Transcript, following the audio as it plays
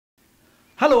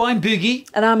Hello, I'm Boogie.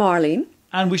 And I'm Arlene.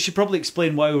 And we should probably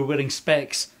explain why we're wearing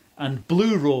specs and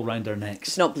blue roll round our necks.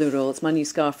 It's not blue roll, it's my new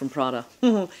scarf from Prada.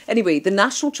 Anyway, the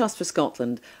National Trust for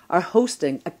Scotland are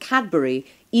hosting a Cadbury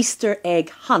Easter egg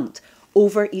hunt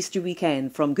over Easter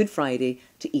weekend from Good Friday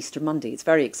to Easter Monday. It's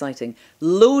very exciting.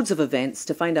 Loads of events.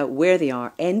 To find out where they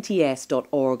are,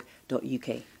 nts.org.uk.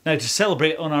 Now, to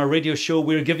celebrate on our radio show,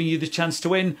 we're giving you the chance to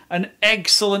win an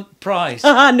excellent prize.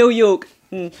 Haha, no yoke.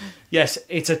 Yes,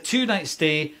 it's a 2-night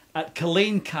stay at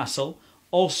Culzean Castle,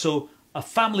 also a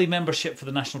family membership for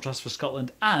the National Trust for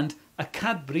Scotland, and a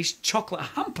Cadbury's chocolate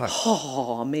hamper.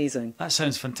 Oh, amazing. That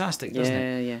sounds fantastic, doesn't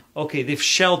it? Yeah. Okay, they've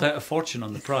shelled out a fortune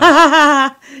on the prize.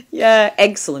 Yeah,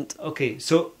 excellent. Okay,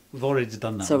 so we've already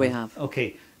done that. So we have.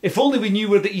 Okay, if only we knew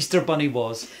where the Easter Bunny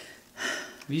was.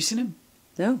 Have you seen him?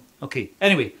 No. Okay,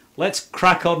 anyway, let's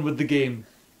crack on with the game.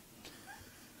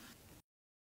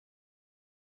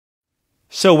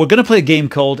 So we're going to play a game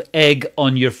called Egg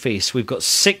on Your Face. We've got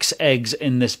 6 eggs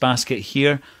in this basket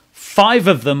here. 5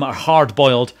 of them are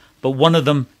hard-boiled, but 1 of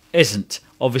them isn't.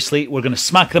 Obviously, we're going to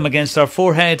smack them against our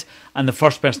forehead, and the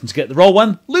first person to get the raw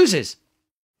one loses.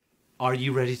 Are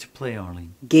you ready to play,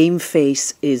 Arlene? Game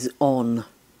face is on.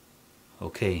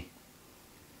 Okay.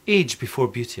 Age before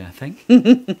beauty, I think.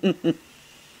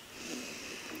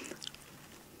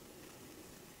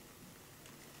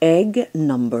 Egg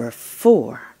number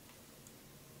 4.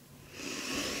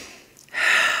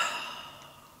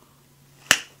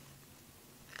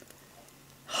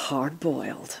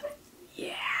 Hard-boiled.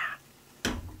 Yeah.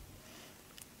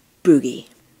 Boogie.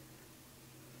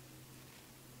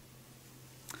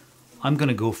 I'm going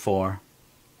to go for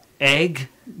egg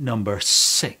number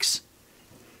 6.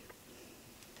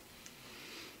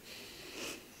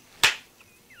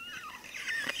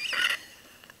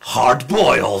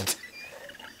 Hard-boiled.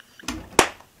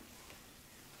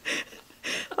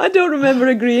 I don't remember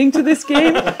agreeing to this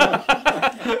game.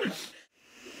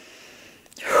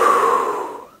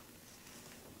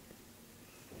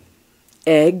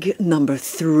 Egg number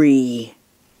 3.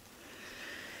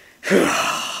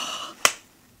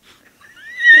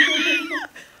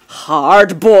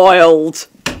 Hard-boiled.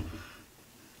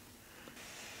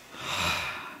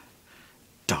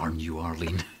 Darn you,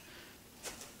 Arlene.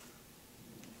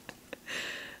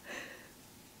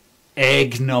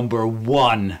 Egg number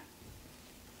 1.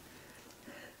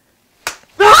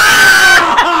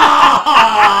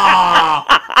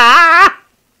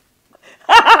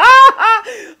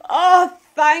 Oh,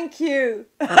 thank you.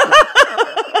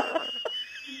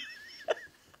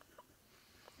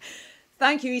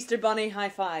 Thank you, Easter Bunny. High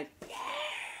five. Yeah.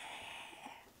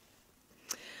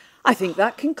 I think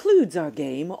that concludes our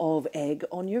game of Egg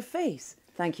on Your Face.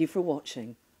 Thank you for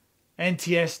watching.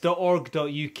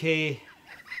 nts.org.uk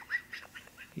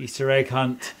Easter egg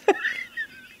hunt.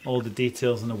 All the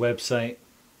details on the website.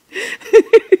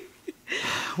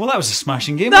 Well, that was a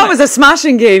smashing game. That was a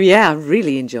smashing game. Yeah, I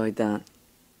really enjoyed that.